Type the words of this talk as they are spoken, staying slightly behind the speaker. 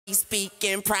Speak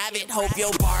in private, hope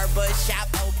your barber shop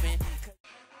open.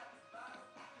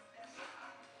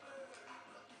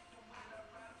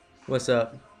 What's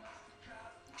up?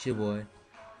 It's your boy,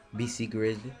 BC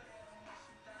Grizzly.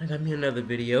 I got me another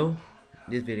video.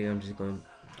 This video I'm just gonna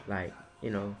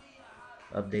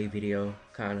update video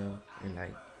kinda, and I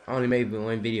only made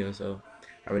one video, so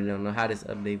I really don't know how this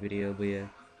update video, but yeah.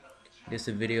 This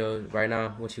a video right now.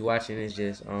 What you watching is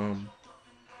just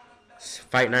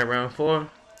Fight Night Round 4.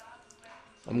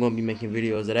 I'm gonna be making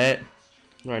videos of that.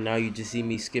 Right now you just see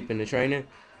me skipping the training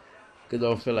because I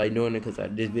don't feel like doing it because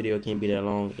this video can't be that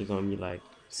long. It's gonna be like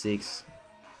six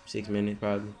minutes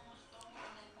probably.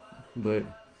 But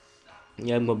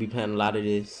yeah, I'm gonna be playing a lot of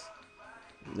this.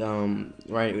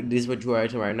 Right, this is what you're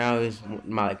watching right now is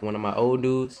one of my old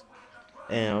dudes,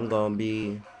 and I'm gonna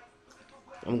be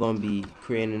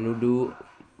creating a new dude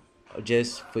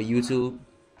just for YouTube,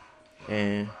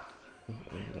 and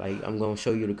like I'm gonna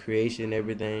show you the creation and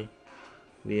everything.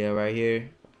 But yeah, right here.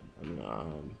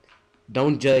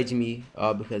 Don't judge me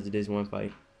all because of this one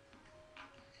fight.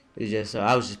 It's just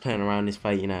I was just playing around this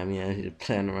fight, you know what I mean? I was just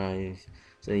playing around,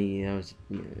 so I was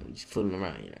just fooling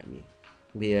around, you know what I mean?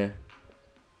 But yeah,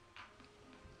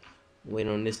 wait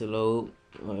on this to load.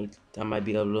 I might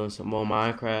be uploading some more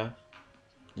Minecraft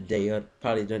today, or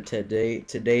probably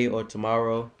today or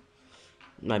tomorrow.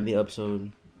 Might be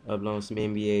uploading some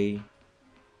NBA.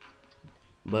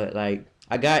 But like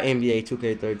I got NBA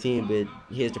 2K13, but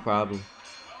here's the problem.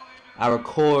 I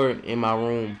record in my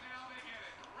room,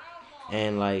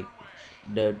 and like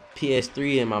the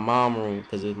PS3 in my mom's room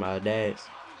because it's my dad's,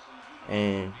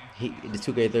 and the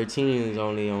 2K13 is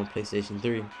only on PlayStation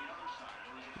 3.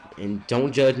 And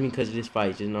don't judge me because of this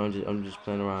fight. Just know I'm just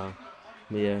playing around.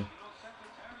 But yeah,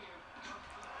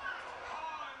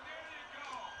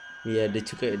 the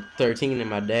 2K13 in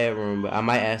my dad's room. But I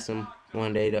might ask him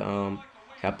one day to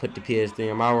I put the PS3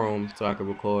 in my room so I can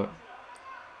record.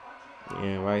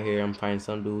 And right here I'm fighting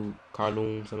some dude,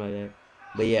 Carloon, something like that.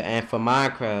 But yeah, and for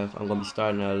Minecraft, I'm gonna be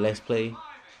starting a Let's Play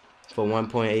for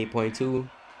 1.8.2,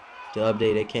 the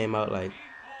update that came out like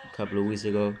a couple of weeks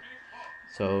ago.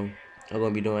 So I'm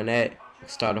gonna be doing that,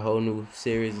 start a whole new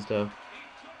series and stuff.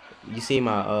 You see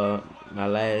my my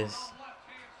last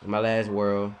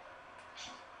world,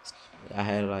 I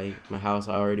had like my house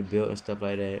already built and stuff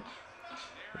like that.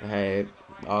 I had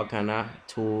all kind of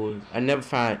tools. I never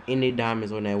found any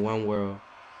diamonds on that one world.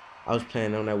 I was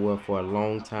playing on that world for a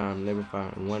long time, never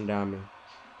found one diamond.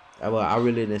 I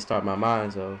really didn't start my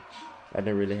mine, so I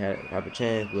didn't really have a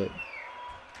chance. But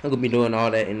I'm gonna be doing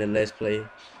all that in the Let's Play,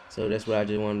 so that's what I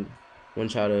just want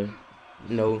y'all to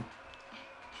know.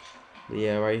 But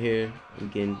yeah, right here I'm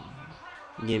getting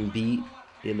beat.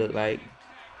 It looked like.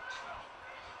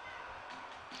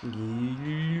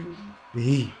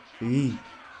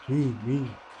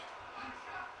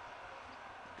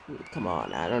 Come on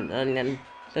now, don't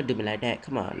do me like that.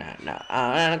 Come on now, no.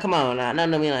 Come on now,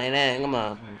 don't do me like that. Come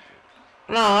on.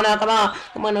 No, come on.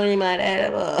 Don't do me like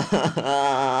that.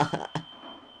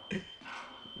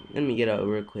 Let me get up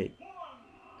real quick.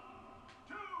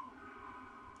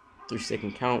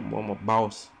 3-second count, I'm a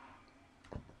boss.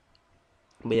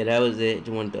 But yeah, that was it.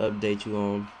 Just wanted to update you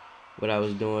on what I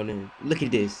was doing. And look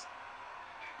at this.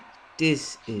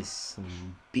 This is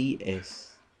some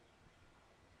BS.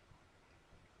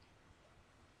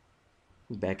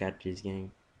 Back out this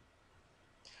game.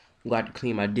 I'm going to have to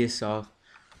clean my discs off.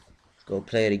 Go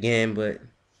play it again, but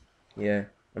yeah,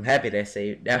 I'm happy that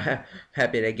saved. I'm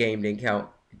happy that game didn't count.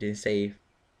 It didn't save.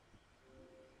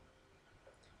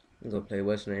 I'm gonna play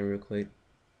what's the name real quick.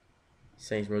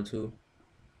 Saints Row 2.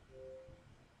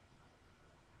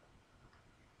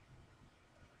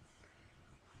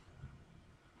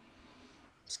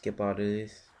 Skip all of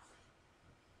this.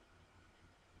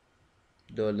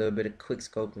 Do a little bit of quick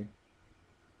scoping.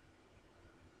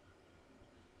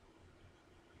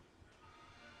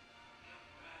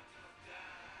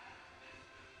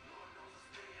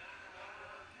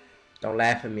 Don't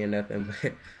laugh at me or nothing,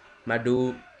 but my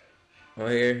dude on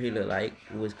here, he look like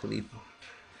Wiz Khalifa.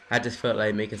 I just felt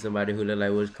like making somebody who look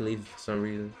like Wiz Khalifa for some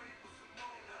reason.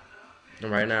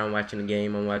 And right now I'm watching the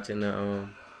game. I'm watching the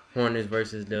Hornets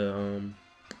versus the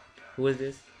who is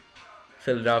this?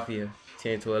 Philadelphia,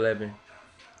 10-11.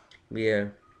 Yeah.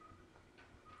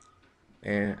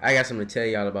 And I got something to tell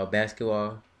y'all about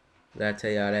basketball. I'll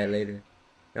tell y'all that later.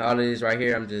 And all of this right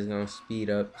here, I'm just gonna speed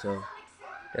up. So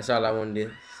that's all I wanted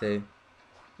to say.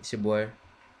 It's your boy,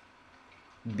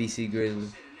 BC Grizzly.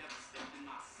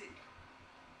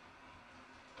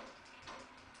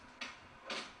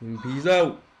 Peace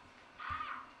out.